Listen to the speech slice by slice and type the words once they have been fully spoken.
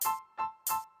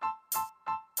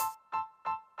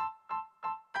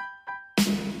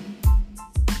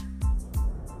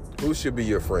Who should be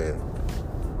your friend?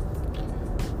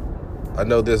 I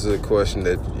know this is a question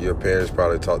that your parents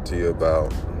probably talked to you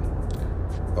about,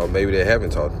 or maybe they haven't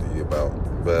talked to you about,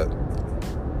 but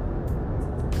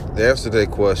the answer to that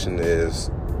question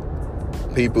is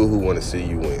people who want to see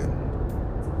you win.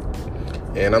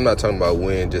 And I'm not talking about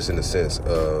win just in the sense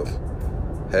of,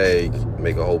 hey,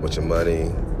 make a whole bunch of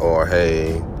money, or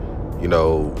hey,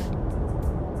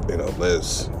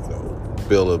 let's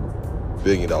build a $1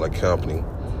 billion company.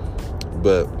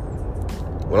 But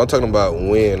when I'm talking about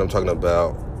win, I'm talking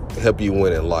about help you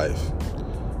win in life.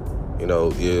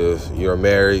 If you're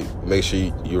married, make sure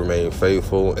you remain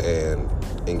faithful and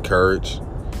encouraged.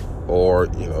 Or,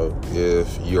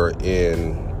 if you're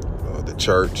in the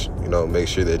church, make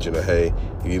sure that, hey,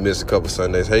 if you miss a couple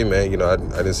Sundays, hey, man, I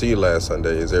didn't see you last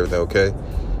Sunday. Is everything okay?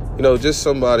 Just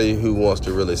somebody who wants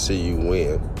to really see you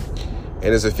win. And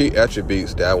there's a few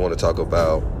attributes that I want to talk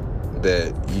about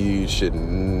that you should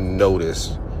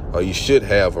notice, or you should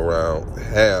have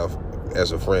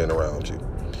as a friend around you.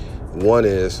 One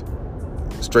is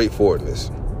straightforwardness.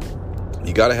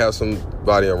 You got to have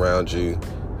somebody around you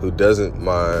who doesn't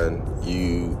mind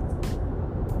you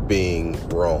being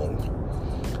wrong.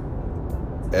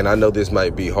 And I know this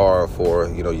might be hard for,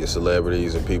 your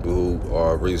celebrities and people who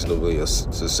are reasonably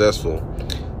successful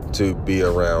to be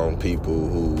around people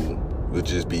who would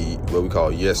just be what we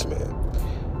call yes men.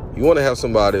 You want to have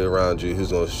somebody around you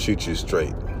who's going to shoot you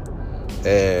straight.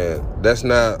 And that's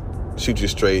not shoot you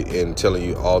straight in telling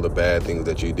you all the bad things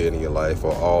that you did in your life,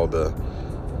 or all the,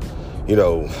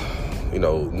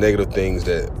 negative things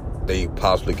that they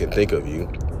possibly can think of you.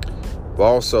 But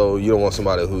also, you don't want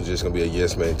somebody who's just going to be a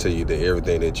yes man and tell you that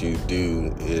everything that you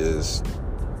do is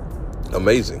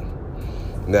amazing.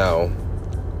 Now,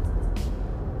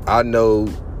 I know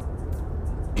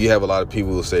you have a lot of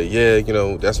people who say, yeah,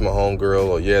 that's my homegirl,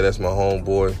 or yeah, that's my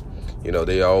homeboy.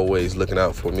 They always looking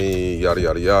out for me, yada,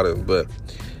 yada, yada. But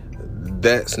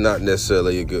that's not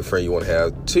necessarily a good friend you want to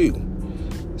have too.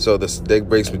 So that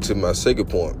brings me to my second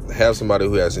point. Have somebody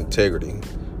who has integrity,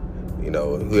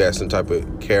 who has some type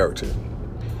of character.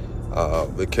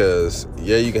 Because,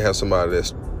 yeah, you can have somebody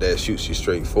that shoots you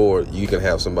straight forward. You can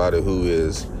have somebody who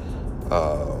is,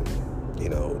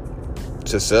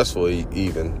 successful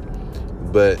even.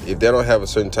 But if they don't have a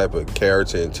certain type of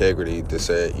character, integrity to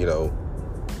say,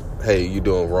 hey, you're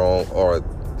doing wrong, or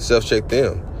self-check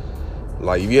them.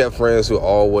 Like, if you have friends who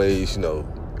always,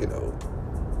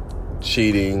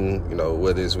 cheating,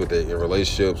 whether it's in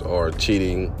relationships or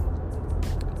cheating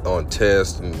on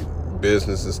tests and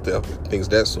business and stuff, things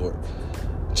of that sort,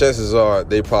 chances are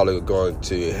they probably are going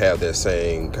to have that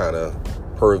same kind of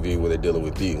purview when they're dealing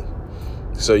with you.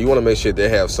 So you want to make sure they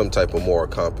have some type of moral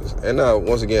compass. And now,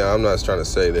 once again, I'm not trying to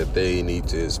say that they need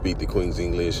to speak the Queen's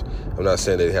English. I'm not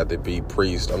saying they have to be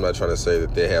priests. I'm not trying to say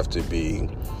that they have to be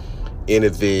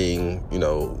anything,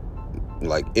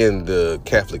 like in the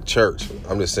Catholic Church.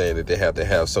 I'm just saying that they have to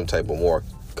have some type of moral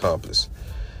compass.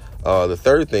 The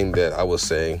third thing that I would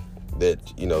say that,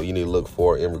 you need to look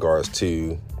for in regards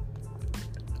to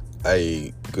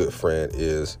a good friend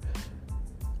is,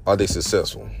 are they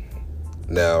successful?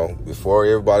 Now, before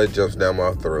everybody jumps down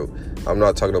my throat, I'm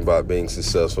not talking about being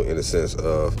successful in the sense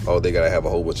of, oh, they got to have a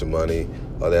whole bunch of money,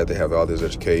 or they have to have all this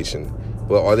education.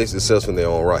 But are they successful in their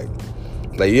own right?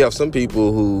 Now, you have some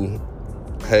people who,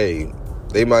 hey,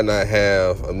 they might not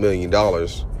have $1 million,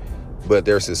 but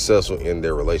they're successful in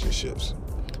their relationships.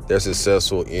 They're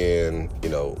successful in,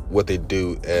 what they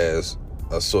do as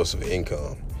a source of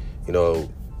income.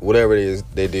 Whatever it is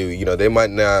they do, they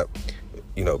might not,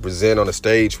 present on the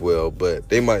stage well, but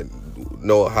they might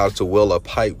know how to weld a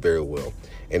pipe very well.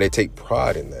 And they take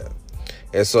pride in that.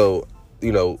 And so,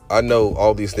 I know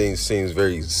all these things seems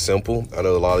very simple. I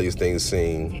know a lot of these things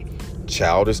seem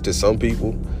childish to some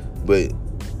people, but,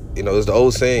 it's the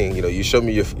old saying, you show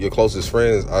me your closest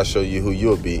friends, I'll show you who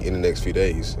you'll be in the next few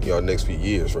days, next few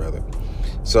years, rather.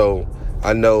 So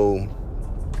I know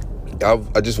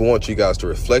I just want you guys to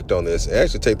reflect on this and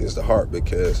actually take this to heart,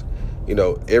 because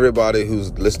everybody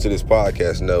who's listened to this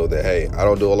podcast know that, hey, I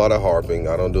don't do a lot of harping.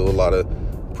 I don't do a lot of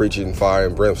preaching fire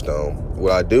and brimstone.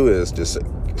 What I do is just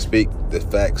speak the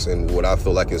facts and what I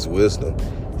feel like is wisdom.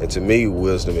 And to me,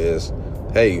 wisdom is,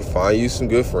 hey, find you some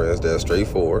good friends that are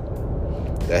straightforward,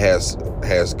 that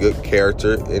has good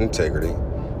character and integrity,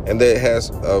 and that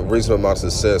has a reasonable amount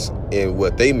of success in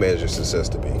what they measure success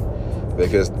to be.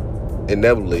 Because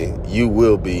inevitably, you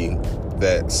will be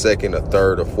that second or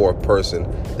third or fourth person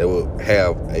that will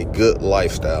have a good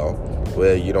lifestyle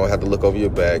where you don't have to look over your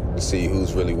back to see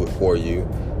who's really for you.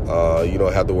 You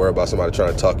don't have to worry about somebody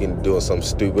trying to talk you into doing something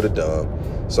stupid or dumb.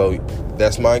 So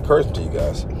that's my encouragement to you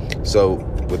guys. So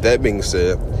with that being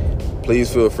said,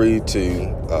 please feel free to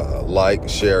like,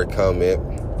 share, comment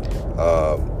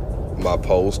my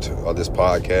post or this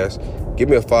podcast. Give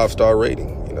me a 5-star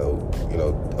rating,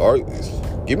 or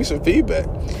give me some feedback.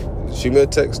 Shoot me a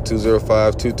text,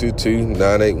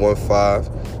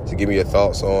 205-222-9815, to give me your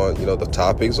thoughts on, the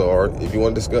topics, or if you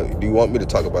want to discuss, do you want me to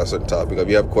talk about a certain topic, or if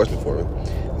you have a question for me.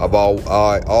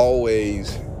 I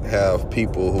always have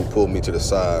people who pull me to the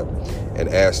side and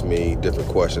ask me different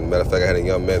questions. Matter of fact, I had a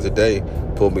young man today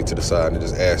pull me to the side and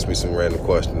just ask me some random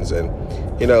questions. And,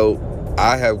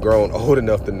 I have grown old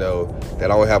enough to know that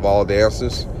I don't have all the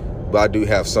answers, but I do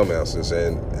have some answers,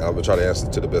 and I'm going to try to answer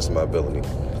to the best of my ability.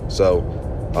 So,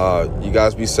 you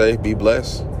guys be safe, be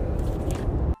blessed.